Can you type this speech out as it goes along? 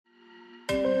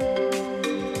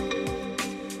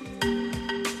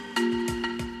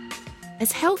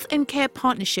as health and care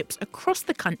partnerships across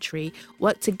the country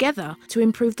work together to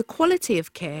improve the quality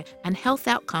of care and health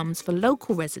outcomes for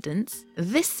local residents,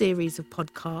 this series of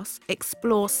podcasts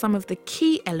explores some of the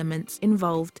key elements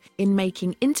involved in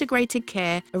making integrated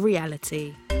care a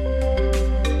reality.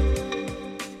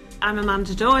 I'm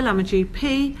Amanda Doyle, I'm a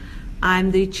GP.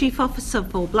 I'm the Chief Officer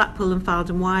for Blackpool and Fylde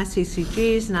and Wyre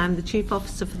CCGs, and I'm the Chief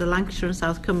Officer for the Lancashire and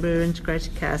South Cumbria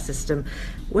Integrated Care System.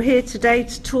 We're here today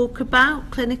to talk about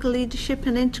clinical leadership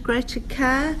and integrated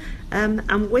care.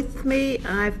 And with me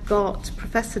I've got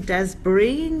Professor Des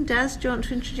Breen. Des, do you want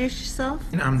to introduce yourself?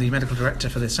 I'm the Medical Director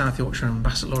for the South Yorkshire and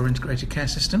Bassetlaw Integrated Care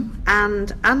System.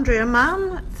 And Andrea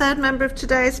Mann, third member of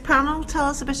today's panel. Tell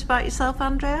us a bit about yourself,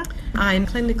 Andrea. I'm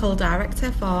Clinical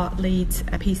Director for Leeds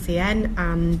PCN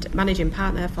and Managing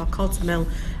Partner for Coulter Mill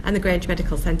and the Grange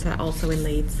Medical Centre, also in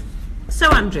Leeds. So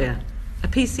Andrea, a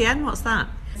PCN, what's that?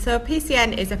 So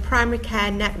PCN is a primary care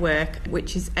network,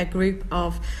 which is a group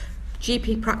of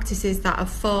GP practices that are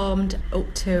formed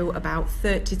up to about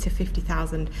 30 to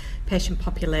 50,000 patient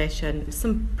population.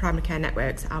 Some primary care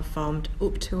networks have formed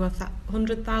up to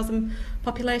 100,000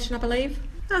 population, I believe.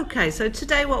 Okay, so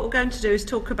today what we're going to do is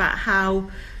talk about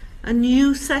how a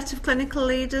new set of clinical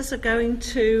leaders are going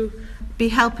to be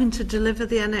helping to deliver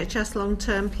the NHS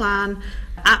long-term plan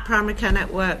at primary care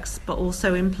networks, but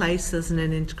also in places and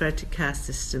in integrated care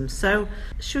systems. So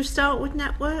should we start with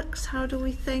networks? How do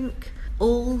we think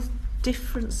all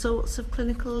different sorts of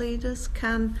clinical leaders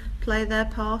can play their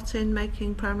part in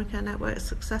making primary care networks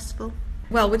successful?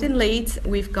 Well, within Leeds,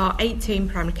 we've got 18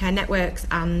 primary care networks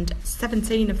and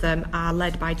 17 of them are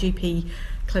led by GP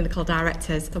clinical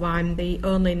directors. So I'm the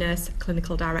only nurse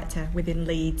clinical director within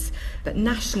Leeds. But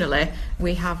nationally,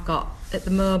 we have got, at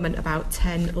the moment, about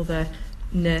 10 other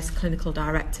nurse clinical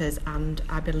directors and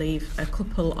I believe a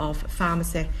couple of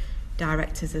pharmacy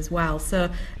directors as well. So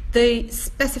the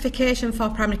specification for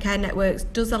primary care networks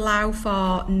does allow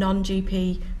for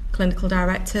non-GP clinical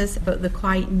directors, but they're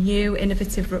quite new,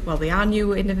 innovative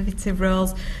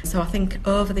roles. So I think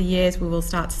over the years we will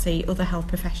start to see other health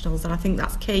professionals, and I think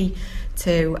that's key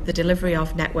to the delivery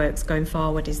of networks going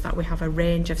forward, is that we have a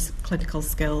range of clinical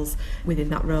skills within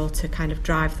that role to kind of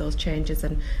drive those changes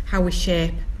and how we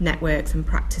shape networks and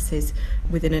practices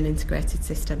within an integrated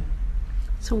system.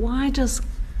 So why does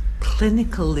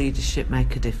clinical leadership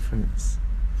make a difference?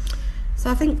 So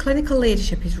I think clinical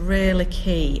leadership is really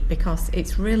key because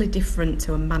it's really different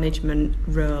to a management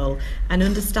role, and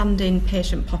understanding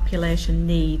patient population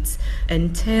needs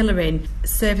and tailoring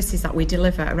services that we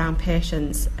deliver around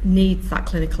patients needs that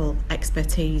clinical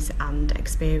expertise and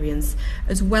experience,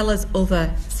 as well as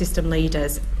other system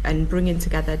leaders, and bringing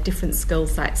together different skill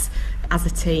sets as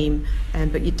a team.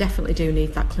 But you definitely do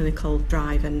need that clinical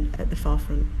drive and at the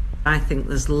forefront. I think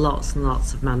there's lots and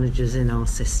lots of managers in our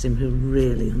system who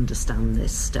really understand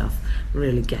this stuff,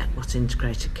 really get what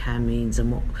integrated care means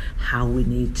and how we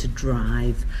need to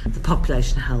drive the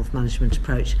population health management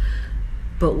approach.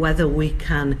 But whether we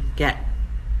can get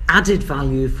added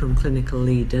value from clinical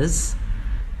leaders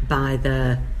by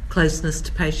their closeness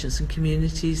to patients and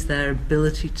communities, their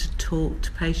ability to talk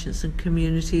to patients and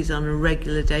communities on a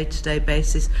regular day-to-day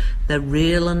basis, their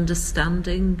real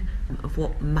understanding of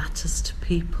what matters to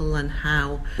people and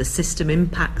how the system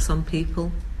impacts on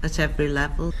people at every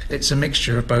level. It's a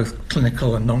mixture of both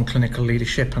clinical and non-clinical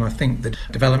leadership, and I think the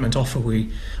development offer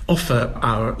we offer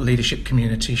our leadership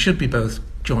community should be both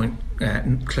joint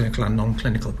clinical and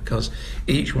non-clinical, because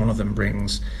each one of them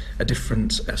brings a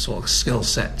different sort of skill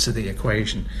set to the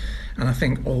equation. And I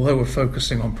think although we're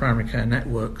focusing on primary care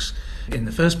networks in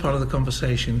the first part of the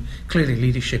conversation, clearly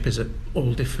leadership is at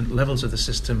all different levels of the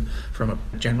system, from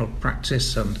a general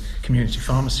practice and community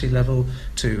pharmacy level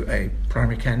to a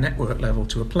primary care network level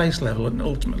to a place level, and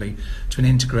ultimately to an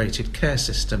integrated care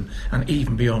system, and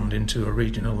even beyond into a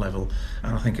regional level.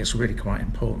 And I think it's really quite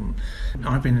important.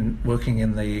 I've been working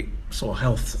in the sort of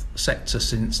health sector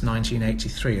since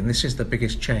 1983, and this is the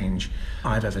biggest change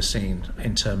I've ever seen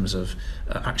in terms of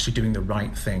actually doing the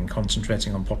right thing,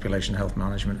 concentrating on population health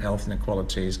management, health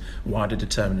inequalities, wider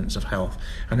determinants of health.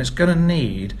 And it's going to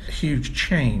need a huge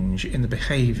change in the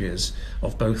behaviours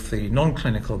of both the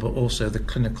non-clinical but also the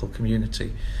clinical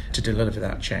community to deliver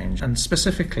that change. And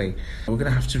specifically, we're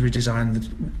going to have to redesign the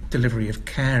delivery of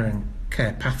care and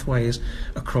care pathways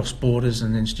across borders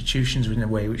and institutions in a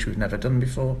way which we've never done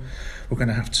before. We're going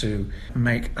to have to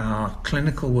make our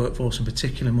clinical workforce in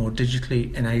particular more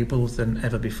digitally enabled than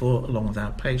ever before, along with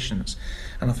our patients.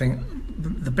 And I think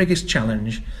the biggest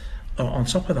challenge on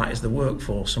top of that is the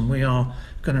workforce, and we are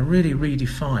going to really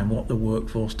redefine what the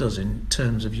workforce does in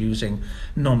terms of using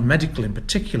non-medical, in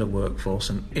particular, workforce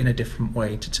and in a different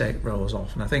way to take roles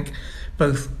off. And I think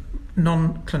both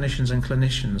non-clinicians and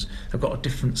clinicians have got a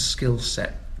different skill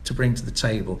set to bring to the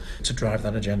table to drive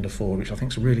that agenda forward, which I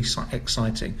think is really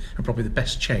exciting and probably the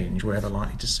best change we're ever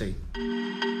likely to see.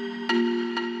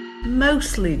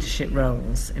 Most leadership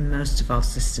roles in most of our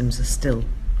systems are still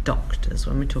doctors.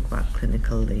 When we talk about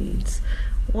clinical leads,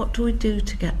 what do we do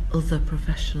to get other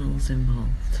professionals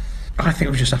involved? I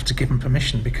think we just have to give them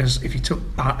permission, because if you took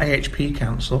our AHP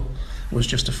Council was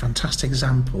just a fantastic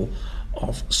example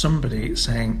of somebody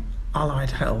saying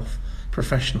allied health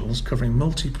professionals covering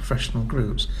multi-professional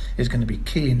groups is going to be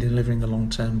key in delivering the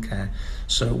long-term care.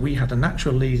 So we had a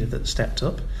natural leader that stepped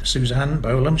up, Suzanne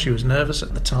Bolam. She was nervous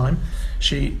at the time.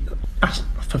 She asked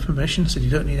for permission, said, you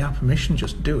don't need our permission,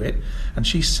 just do it. And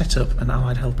she set up an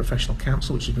Allied Health Professional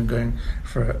Council, which has been going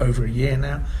for over a year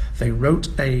now. They wrote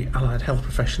a Allied Health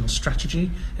Professional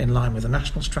strategy in line with the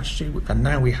national strategy, and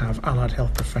now we have Allied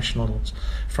Health professionals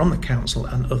from the council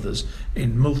and others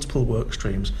in multiple work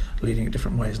streams leading in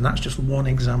different ways. And that's just one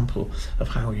example of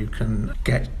how you can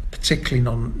get particularly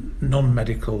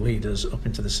non-medical leaders up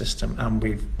into the system. And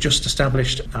we've just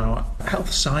established our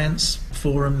health science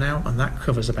forum now, and that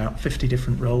covers about 50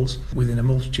 different roles within a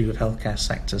multitude of healthcare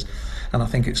sectors. And I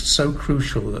think it's so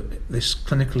crucial that this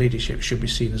clinical leadership should be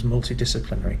seen as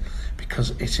multidisciplinary,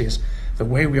 because it is the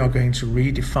way we are going to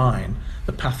redefine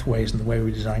the pathways and the way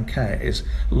we design care is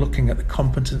looking at the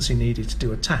competency needed to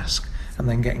do a task and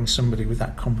then getting somebody with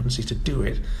that competency to do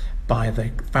it by the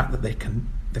fact that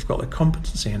they've got the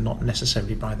competency and not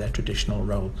necessarily by their traditional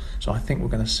role. So I think we're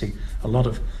going to see a lot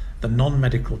of the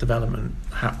non-medical development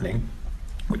happening,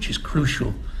 which is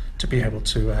crucial to be able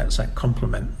to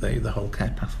complement the whole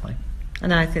care pathway.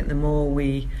 And I think the more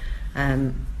we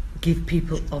give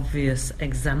people obvious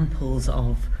examples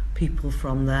of people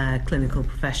from their clinical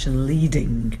profession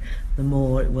leading, the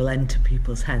more it will enter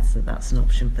people's heads that that's an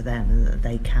option for them and that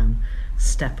they can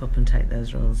step up and take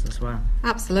those roles as well.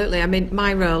 Absolutely. I mean,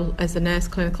 my role as a nurse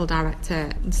clinical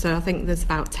director, so I think there's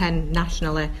about 10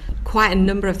 nationally. Quite a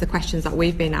number of the questions that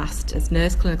we've been asked as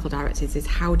nurse clinical directors is,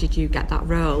 how did you get that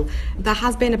role? There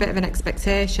has been a bit of an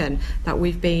expectation that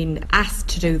we've been asked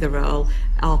to do the role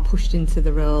or pushed into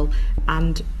the role,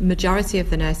 and majority of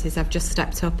the nurses have just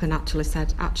stepped up and actually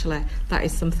said, actually, that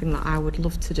is something that I would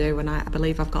love to do, and I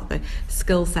believe I've got the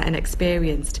skill set and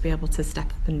experience to be able to step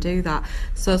up and do that.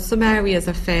 So some areas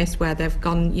are faced where they've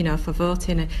gone, for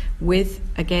voting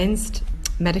against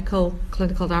medical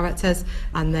clinical directors,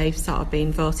 and they've sort of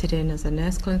been voted in as a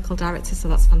nurse clinical director. So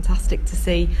that's fantastic to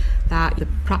see that the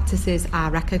practices are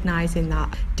recognising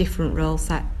that different role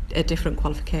set, a different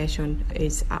qualification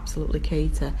is absolutely key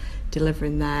to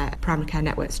delivering their primary care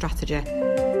network strategy.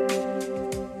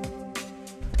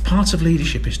 Part of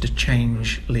leadership is to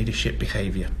change leadership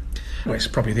behaviour. Well, it's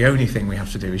probably the only thing we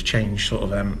have to do is change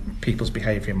sort of people's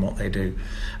behaviour and what they do.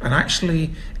 And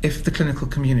actually, if the clinical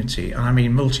community, and I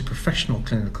mean multi-professional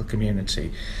clinical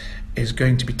community, is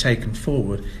going to be taken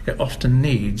forward, it often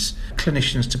needs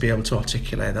clinicians to be able to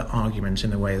articulate that argument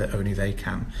in a way that only they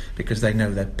can, because they know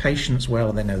their patients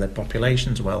well, they know their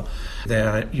populations well. They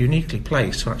are uniquely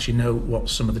placed to actually know what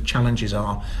some of the challenges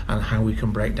are and how we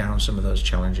can break down some of those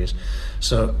challenges.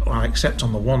 So I accept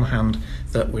on the one hand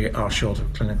that we are short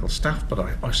of clinical staff, but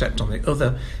I accept on the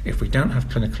other, if we don't have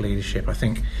clinical leadership, I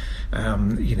think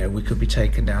we could be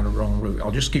taken down a wrong route.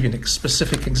 I'll just give you a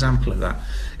specific example of that.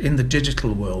 In the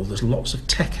digital world, there's lots of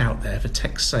tech out there for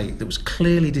tech's sake that was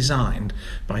clearly designed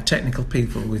by technical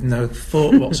people with no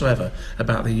thought whatsoever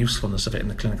about the usefulness of it in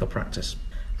the clinical practice.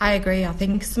 I agree. I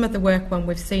think some of the work, when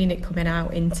we've seen it coming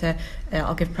out into,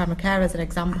 I'll give primary care as an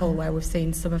example, where we've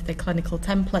seen some of the clinical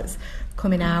templates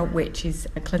coming out, which is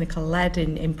clinical led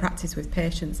in practice with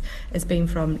patients, has been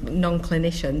from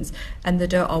non-clinicians, and they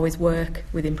don't always work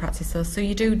within practice. So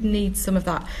you do need some of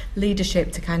that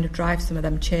leadership to kind of drive some of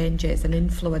them changes and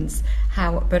influence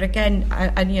how. But again,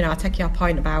 I take your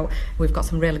point about we've got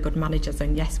some really good managers,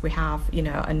 and yes, we have,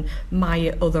 and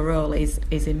my other role is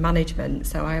in management,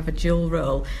 so I have a dual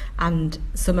role. And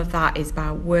some of that is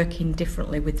about working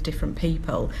differently with different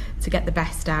people to get the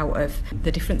best out of the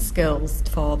different skills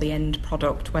for the end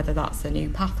product, whether that's a new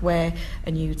pathway,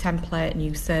 a new template, a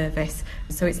new service.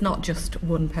 So it's not just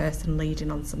one person leading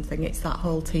on something, it's that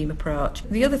whole team approach.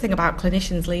 The other thing about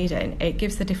clinicians leading, it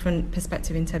gives a different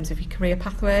perspective in terms of your career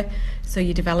pathway, so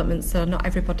your development. So not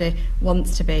everybody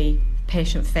wants to be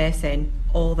patient facing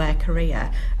all their career,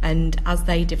 and as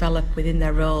they develop within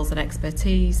their roles and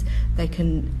expertise, they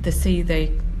see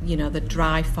the the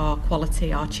drive for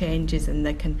quality or changes, and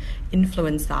they can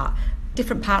influence that.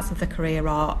 Different parts of the career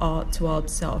are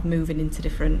towards sort of moving into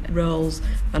different roles,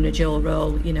 on a dual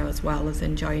role, as well as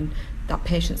enjoying that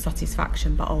patient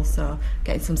satisfaction, but also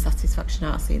getting some satisfaction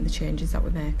out of seeing the changes that we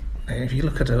make. If you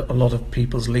look at a lot of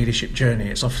people's leadership journey,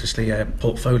 it's obviously a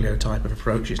portfolio type of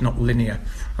approach. It's not linear,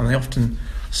 and they often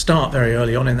start very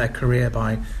early on in their career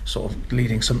by sort of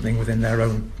leading something within their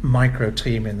own micro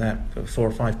team in their 4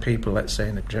 or 5 people, let's say,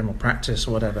 in a general practice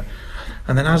or whatever.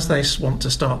 And then as they want to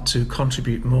start to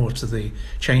contribute more to the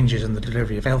changes in the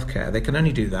delivery of healthcare, they can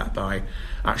only do that by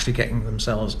actually getting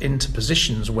themselves into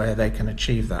positions where they can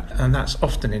achieve that. And that's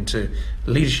often into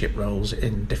leadership roles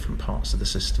in different parts of the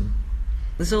system.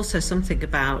 There's also something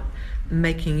about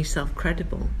making yourself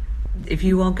credible. If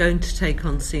you are going to take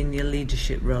on senior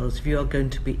leadership roles, if you are going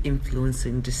to be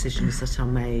influencing decisions that are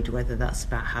made, whether that's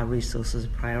about how resources are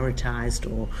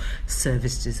prioritised or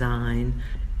service design,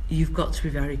 you've got to be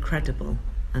very credible.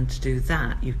 And to do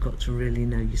that, you've got to really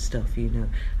know your stuff.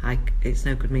 It's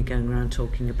no good me going around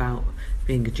talking about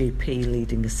being a GP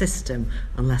leading a system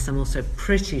unless I'm also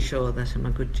pretty sure that I'm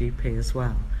a good GP as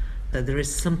well. So there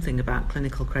is something about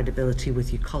clinical credibility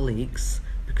with your colleagues,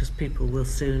 because people will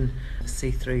soon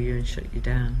see through you and shut you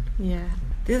down. Yeah.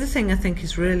 The other thing I think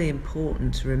is really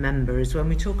important to remember is when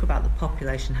we talk about the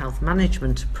population health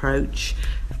management approach,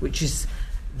 which is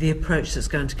the approach that's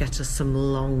going to get us some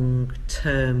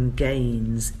long-term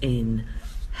gains in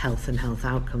health and health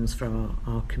outcomes for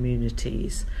our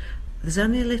communities. There's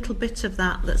only a little bit of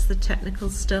that's the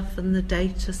technical stuff and the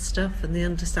data stuff and the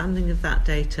understanding of that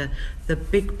data. The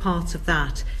big part of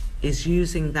that is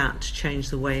using that to change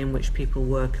the way in which people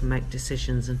work and make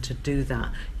decisions, and to do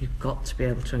that you've got to be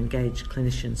able to engage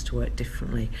clinicians to work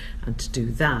differently, and to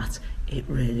do that it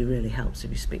really, really helps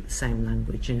if you speak the same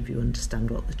language and if you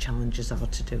understand what the challenges are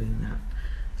to doing that.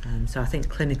 So I think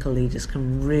clinical leaders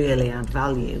can really add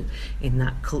value in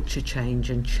that culture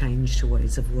change and change to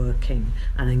ways of working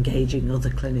and engaging other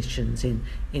clinicians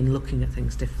in looking at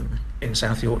things differently. In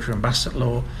South Yorkshire and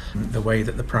Bassetlaw, the way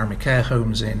that the primary care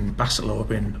homes in Bassetlaw have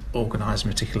been organised,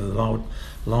 in particular the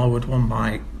Larwood one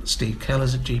by Steve Kell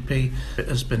as a GP, it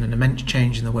has been an immense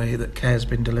change in the way that care has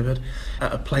been delivered.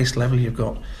 At a place level, you've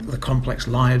got the Complex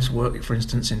Lives work, for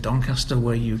instance, in Doncaster,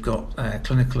 where you've got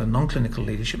clinical and non-clinical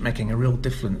leadership making a real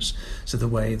difference to the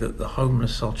way that the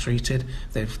homeless are treated.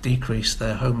 They've decreased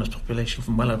their homeless population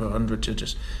from well over 100 to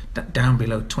just down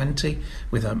below 20,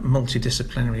 with a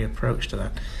multidisciplinary approach to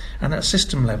that. And at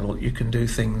system level, you can do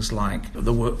things like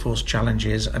the workforce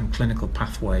challenges and clinical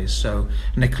pathways. So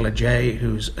Nicola Jay,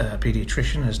 who's a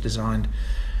paediatrician, has designed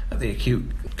the acute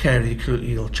care of the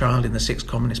acutely ill child in the 6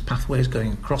 commonest pathways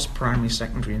going across primary,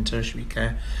 secondary and tertiary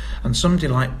care. And somebody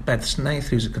like Beth Snaith,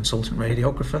 who's a consultant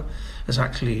radiographer, has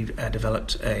actually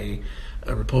developed a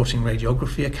reporting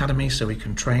radiography academy, so we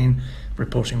can train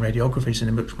reporting radiographers in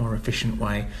a much more efficient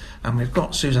way. And we've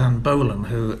got Suzanne Bolam,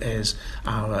 who is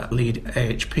our lead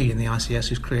AHP in the ICS,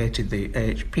 who's created the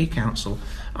AHP Council,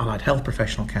 Allied Health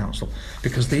Professional Council,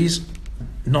 because these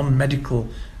non-medical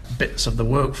bits of the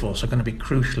workforce are going to be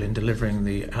crucial in delivering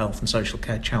the health and social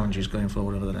care challenges going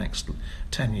forward over the next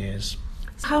 10 years.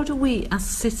 How do we as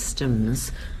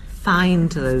systems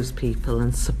find those people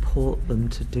and support them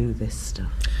to do this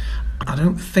stuff? I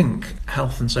don't think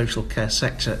health and social care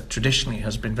sector traditionally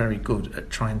has been very good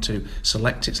at trying to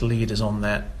select its leaders on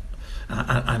their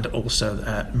and also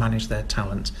manage their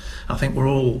talent. I think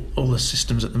all the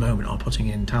systems at the moment are putting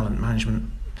in talent management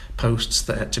posts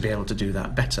there to be able to do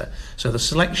that better. So the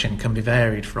selection can be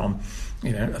varied from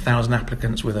 1,000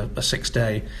 applicants with a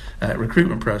 6-day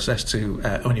recruitment process to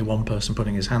only one person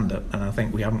putting his hand up, and I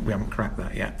think we haven't cracked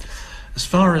that yet. As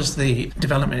far as the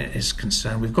development is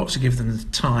concerned, we've got to give them the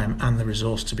time and the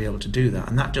resource to be able to do that,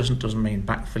 and that doesn't mean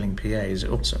backfilling PAs. It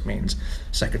also means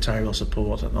secretarial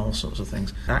support and all sorts of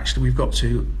things. Actually, we've got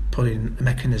to put in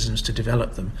mechanisms to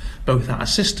develop them, both at a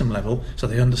system level, so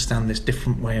they understand this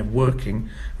different way of working,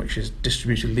 which is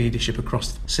distributed leadership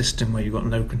across the system where you've got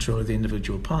no control of the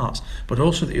individual parts, but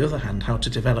also, on the other hand, how to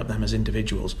develop them as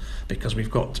individuals, because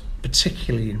we've got,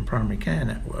 particularly in primary care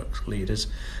networks leaders,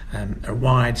 a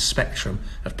wide spectrum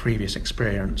of previous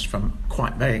experience, from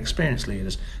quite very experienced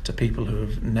leaders to people who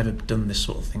have never done this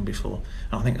sort of thing before.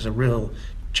 And I think it's a real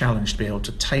challenge to be able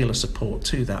to tailor support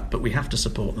to that, but we have to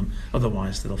support them,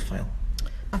 otherwise they'll fail.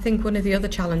 I think one of the other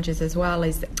challenges as well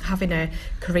is having a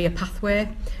career pathway,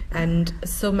 and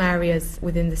some areas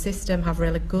within the system have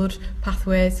really good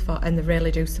pathways and they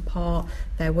really do support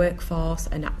their workforce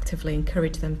and actively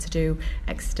encourage them to do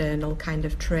external kind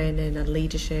of training and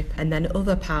leadership. And then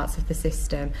other parts of the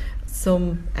system,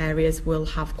 some areas will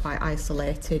have quite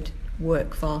isolated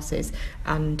workforces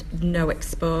and no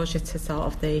exposure to sort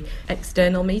of the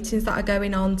external meetings that are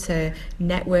going on, to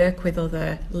network with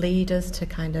other leaders, to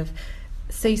kind of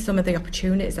see some of the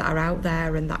opportunities that are out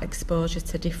there and that exposure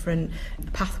to different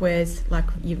pathways. Like,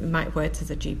 you might have worked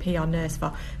as a GP or nurse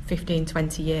for 15,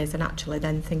 20 years and actually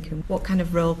then thinking, what kind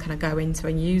of role can I go into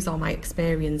and use all my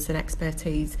experience and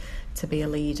expertise to be a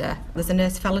leader? There's a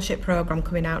nurse fellowship programme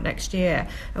coming out next year,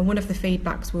 and one of the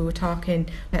feedbacks we were talking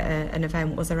at an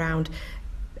event was around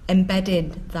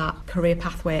embedding that career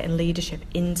pathway and leadership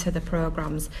into the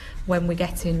programmes when we're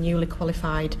getting newly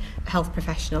qualified health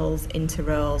professionals into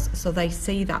roles, so they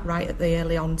see that right at the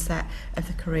early onset of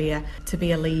the career to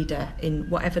be a leader in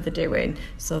whatever they're doing,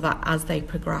 so that as they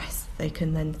progress they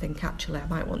can then think, actually I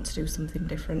might want to do something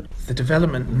different. The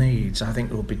development needs, I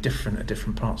think, will be different at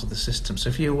different parts of the system. So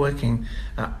if you're working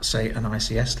at, say, an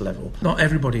ICS level, not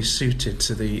everybody's suited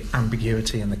to the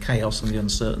ambiguity and the chaos and the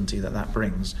uncertainty that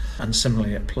brings, and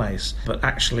similarly at place. But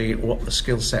actually what the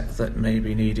skill set that may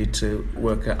be needed to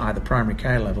work at either primary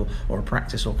care level or a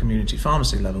practice or community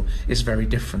pharmacy level is very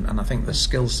different, and I think the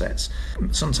skill sets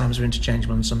sometimes are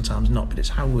interchangeable and sometimes not, but it's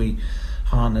how we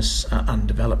harness and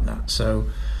develop that. So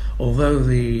although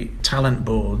the talent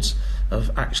boards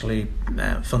have actually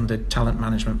funded talent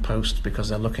management posts because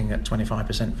they're looking at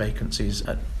 25% vacancies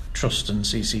at trust and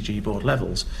CCG board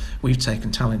levels, we've taken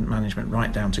talent management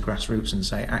right down to grassroots and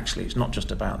say, actually, it's not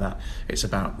just about that, it's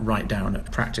about right down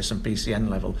at practice and PCN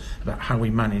level, about how we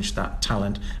manage that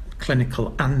talent,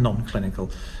 clinical and non-clinical,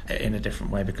 in a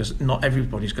different way, because not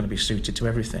everybody's going to be suited to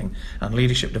everything, and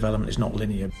leadership development is not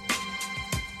linear.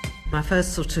 My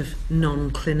first sort of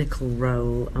non-clinical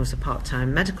role, I was a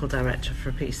part-time medical director for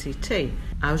a PCT.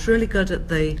 I was really good at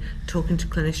the talking to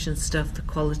clinicians stuff, the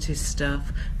quality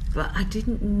stuff, but I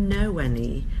didn't know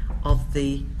any of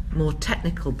the more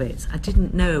technical bits. I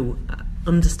didn't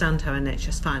understand how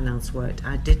NHS finance worked.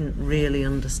 I didn't really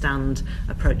understand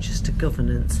approaches to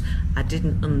governance. I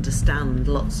didn't understand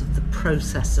lots of the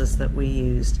processes that we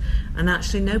used. And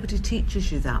actually nobody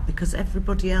teaches you that, because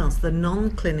everybody else, the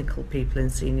non-clinical people in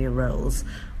senior roles,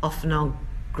 often are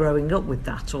growing up with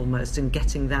that almost and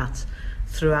getting that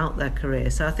throughout their career.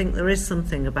 So I think there is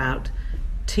something about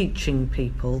teaching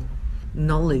people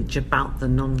knowledge about the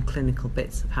non-clinical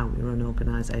bits of how we run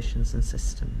organisations and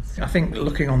systems. I think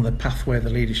looking on the pathway of the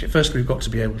leadership, first we've got to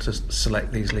be able to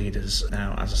select these leaders.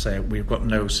 Now, as I say, we've got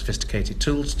no sophisticated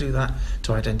tools to do that,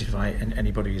 to identify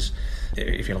anybody's,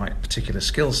 if you like, particular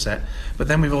skill set, but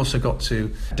then we've also got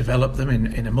to develop them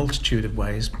in a multitude of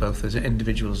ways, both as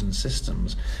individuals and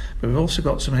systems, but we've also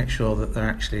got to make sure that they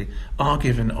actually are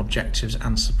given objectives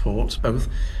and support, both,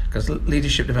 because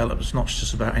leadership development is not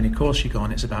just about any course you go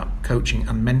on, it's about coaching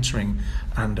and mentoring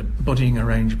and buddying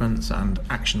arrangements and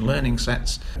action learning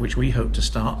sets, which we hope to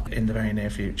start in the very near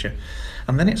future.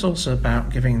 And then it's also about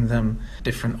giving them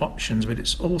different options, but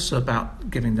it's also about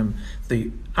giving them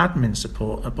the admin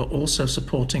support, but also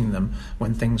supporting them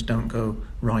when things don't go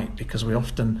right, because we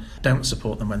often don't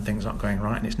support them when things aren't going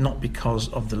right, and it's not because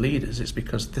of the leaders, it's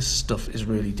because this stuff is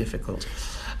really difficult.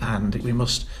 And we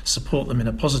must support them in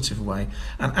a positive way.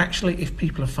 And actually, if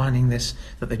people are finding this,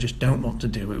 that they just don't want to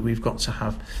do it, we've got to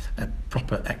have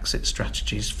proper exit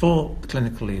strategies for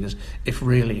clinical leaders if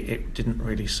really it didn't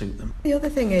really suit them. The other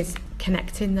thing is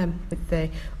connecting them with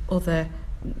the other.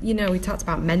 You know, we talked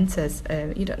about mentors.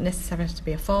 You don't necessarily have to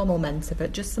be a formal mentor,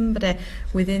 but just somebody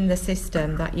within the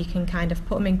system that you can kind of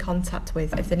put them in contact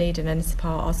with if they're needing any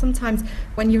support. Or sometimes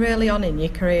when you're early on in your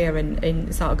career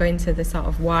and sort of going to the sort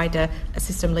of wider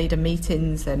system leader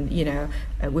meetings and, you know,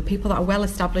 with people that are well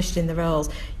established in the roles,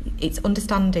 it's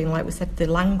understanding, like we said, the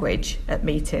language at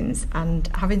meetings and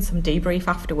having some debrief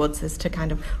afterwards as to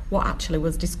kind of what actually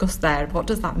was discussed there, what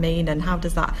does that mean and how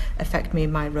does that affect me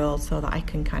in my role, so that I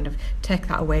can kind of take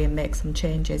that away and make some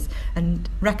changes, and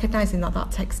recognising that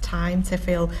that takes time to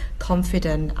feel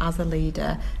confident as a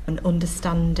leader and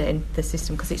understanding the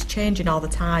system, because it's changing all the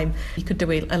time. You could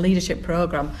do a leadership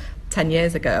programme 10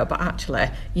 years ago, but actually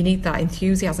you need that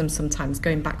enthusiasm sometimes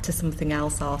going back to something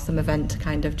else or some event to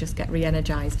kind of just get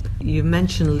re-energised. You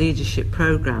mentioned leadership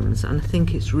programmes, and I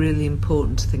think it's really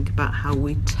important to think about how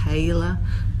we tailor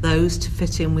those to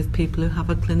fit in with people who have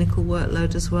a clinical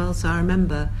workload as well. So I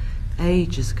remember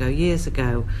years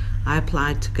ago, I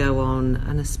applied to go on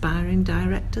an aspiring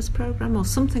directors programme or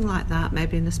something like that,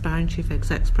 maybe an aspiring chief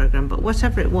execs programme, but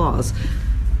whatever it was,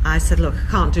 I said, look,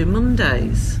 I can't do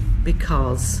Mondays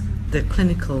because the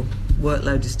clinical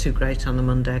workload is too great on a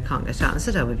Monday, I can't get out. And I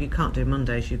said, oh, if you can't do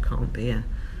Mondays, you can't be a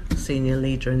senior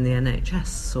leader in the NHS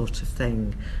sort of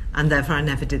thing. And therefore I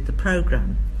never did the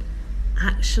programme.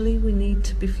 Actually, we need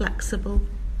to be flexible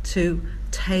to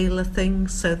tailor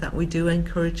things so that we do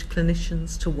encourage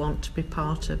clinicians to want to be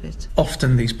part of it?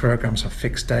 Often these programmes have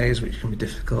fixed days, which can be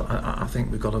difficult. I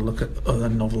think we've got to look at other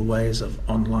novel ways of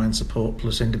online support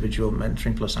plus individual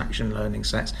mentoring plus action learning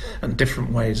sets and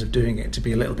different ways of doing it to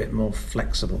be a little bit more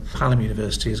flexible. Hallam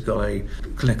University has got a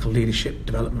clinical leadership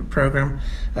development programme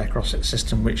across its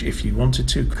system, which if you wanted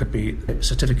to could be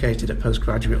certificated at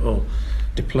postgraduate or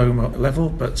diploma level,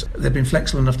 but they've been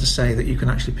flexible enough to say that you can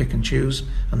actually pick and choose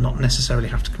and not necessarily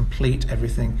have to complete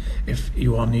everything if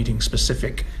you are needing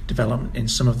specific development in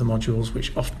some of the modules,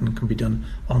 which often can be done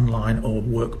online or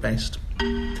work-based.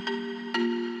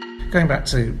 Going back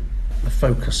to the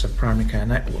focus of primary care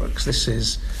networks, this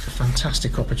is a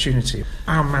fantastic opportunity.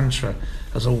 Our mantra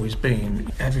has always been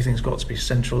everything's got to be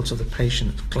central to the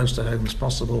patient, close to home as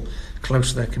possible,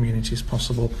 close to their community as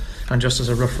possible, and just as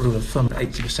a rough rule of thumb,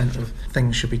 80% of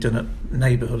things should be done at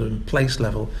neighbourhood and place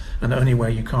level, and only where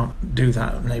you can't do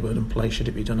that at neighbourhood and place should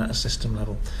it be done at a system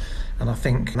level. And I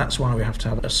think that's why we have to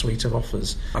have a suite of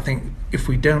offers. I think if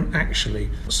we don't actually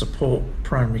support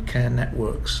primary care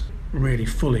networks really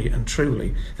fully and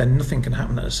truly, then nothing can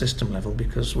happen at a system level,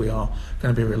 because we are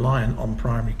going to be reliant on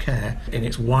primary care in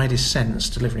its widest sense,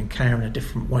 delivering care in a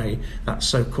different way, that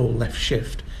so-called left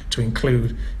shift, to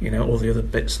include, all the other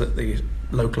bits that the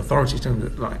local authorities do,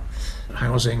 like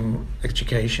housing,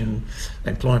 education,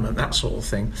 employment, that sort of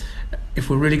thing. If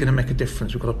we're really going to make a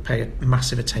difference, we've got to pay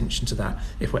massive attention to that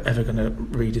if we're ever going to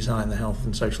redesign the health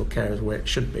and social care as where it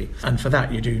should be. And for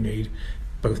that you do need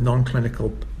both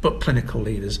non-clinical but clinical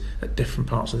leaders at different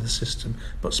parts of the system,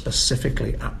 but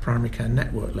specifically at primary care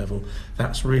network level.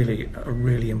 That's really a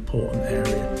really important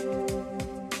area.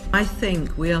 I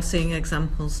think we are seeing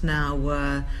examples now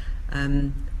where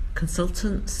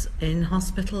consultants in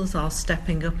hospitals are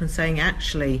stepping up and saying,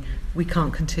 actually, we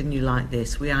can't continue like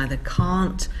this. We either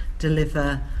can't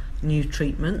deliver new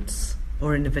treatments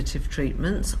or innovative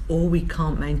treatments, or we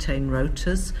can't maintain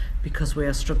rotas because we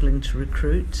are struggling to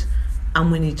recruit, and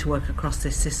we need to work across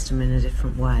this system in a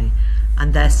different way.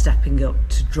 And they're stepping up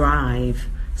to drive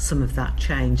some of that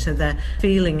change. So they're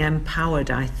feeling empowered,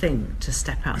 I think, to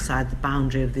step outside the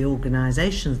boundary of the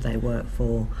organisations they work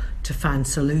for to find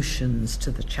solutions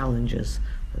to the challenges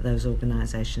that those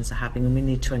organisations are having, and we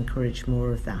need to encourage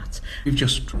more of that. We've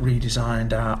just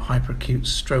redesigned our hyperacute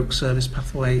stroke service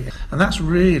pathway, and that's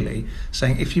really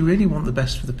saying if you really want the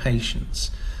best for the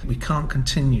patients, we can't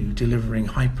continue delivering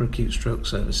hyperacute stroke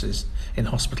services in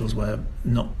hospitals where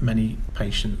not many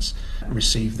patients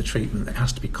receive the treatment. That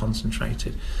has to be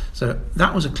concentrated. So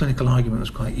that was a clinical argument that was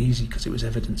quite easy because it was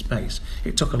evidence-based.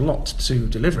 It took a lot to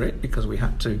deliver it because we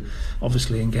had to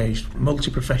obviously engage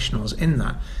multi-professionals in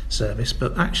that service,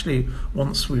 but actually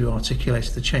once we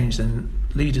articulated the change, then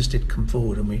leaders did come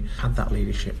forward and we had that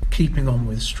leadership. Keeping on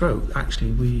with stroke,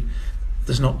 actually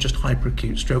there's not just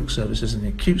hyperacute stroke services and the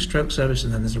acute stroke service,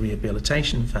 and then there's a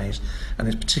rehabilitation phase, and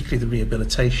it's particularly the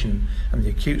rehabilitation and the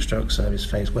acute stroke service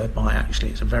phase whereby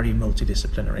actually it's a very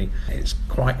multidisciplinary. It's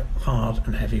quite hard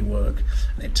and heavy work,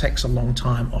 and it takes a long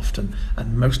time often,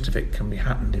 and most of it can be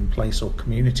happened in place or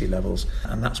community levels,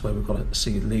 and that's where we've got to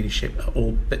see leadership at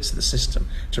all bits of the system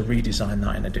to redesign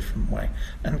that in a different way.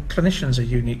 And clinicians are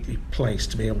uniquely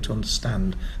placed to be able to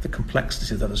understand the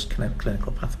complexity of those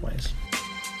clinical pathways.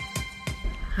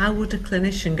 How would a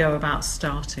clinician go about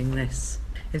starting this?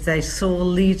 If they saw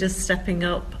leaders stepping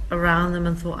up around them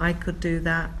and thought, I could do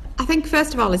that? I think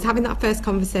first of all is having that first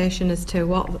conversation as to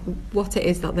what it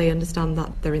is that they understand that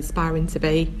they're inspiring to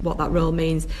be, what that role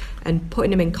means, and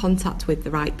putting them in contact with the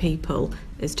right people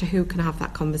as to who can have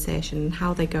that conversation and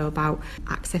how they go about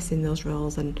accessing those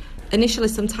roles. And initially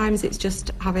sometimes it's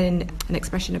just having an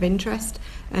expression of interest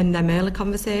and them early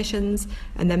conversations,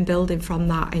 and then building from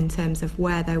that in terms of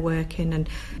where they're working, and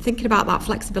thinking about that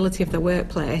flexibility of the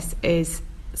workplace. Is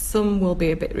some will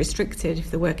be a bit restricted if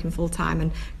they're working full time,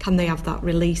 and can they have that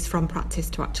release from practice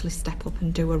to actually step up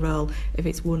and do a role if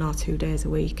it's 1 or 2 days a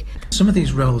week. Some of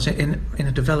these roles in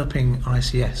a developing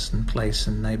ICS and place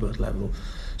and neighbourhood level,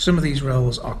 some of these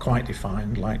roles are quite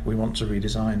defined, like we want to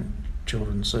redesign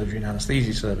children's surgery and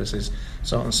anaesthesia services.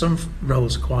 So some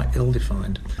roles are quite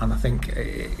ill-defined, and I think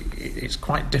it's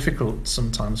quite difficult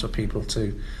sometimes for people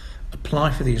to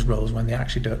apply for these roles when they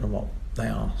actually don't know what they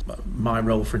are. My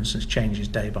role, for instance, changes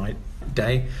day by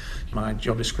day. My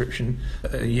job description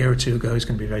a year or two ago is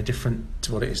going to be very different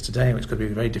to what it is today, and it's going to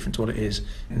be very different to what it is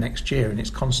next year, and it's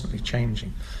constantly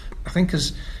changing. I think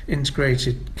as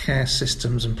integrated care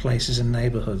systems and places and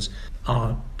neighbourhoods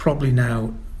are probably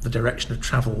now the direction of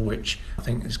travel, which I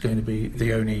think is going to be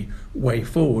the only way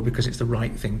forward because it's the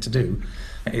right thing to do.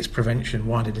 It's prevention,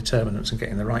 wider determinants, and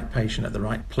getting the right patient at the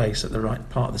right place, at the right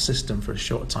part of the system for as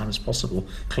short a time as possible,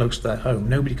 close to their home.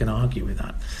 Nobody can argue with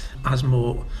that. As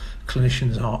more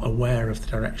clinicians are aware of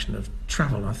the direction of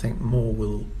travel, I think more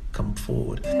will come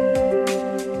forward.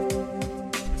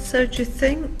 So do you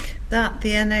think that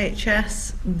the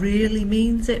NHS really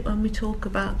means it when we talk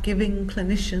about giving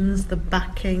clinicians the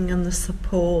backing and the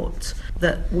support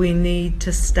that we need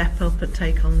to step up and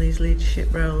take on these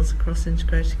leadership roles across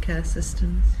integrated care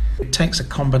systems? It takes a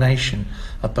combination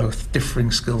of both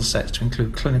differing skill sets to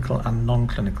include clinical and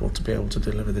non-clinical to be able to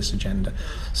deliver this agenda.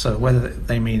 So whether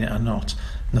they mean it or not,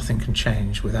 nothing can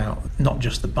change without not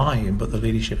just the buy-in but the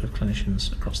leadership of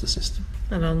clinicians across the system.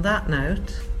 And on that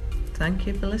note, thank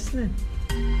you for listening.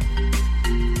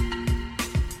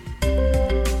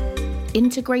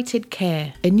 Integrated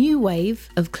Care, a new wave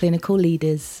of clinical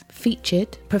leaders.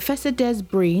 Featured Professor Des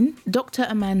Breen, Dr.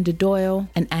 Amanda Doyle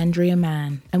and Andrea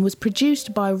Mann, and was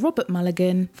produced by Robert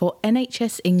Mulligan for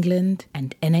NHS England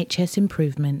and NHS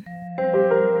Improvement.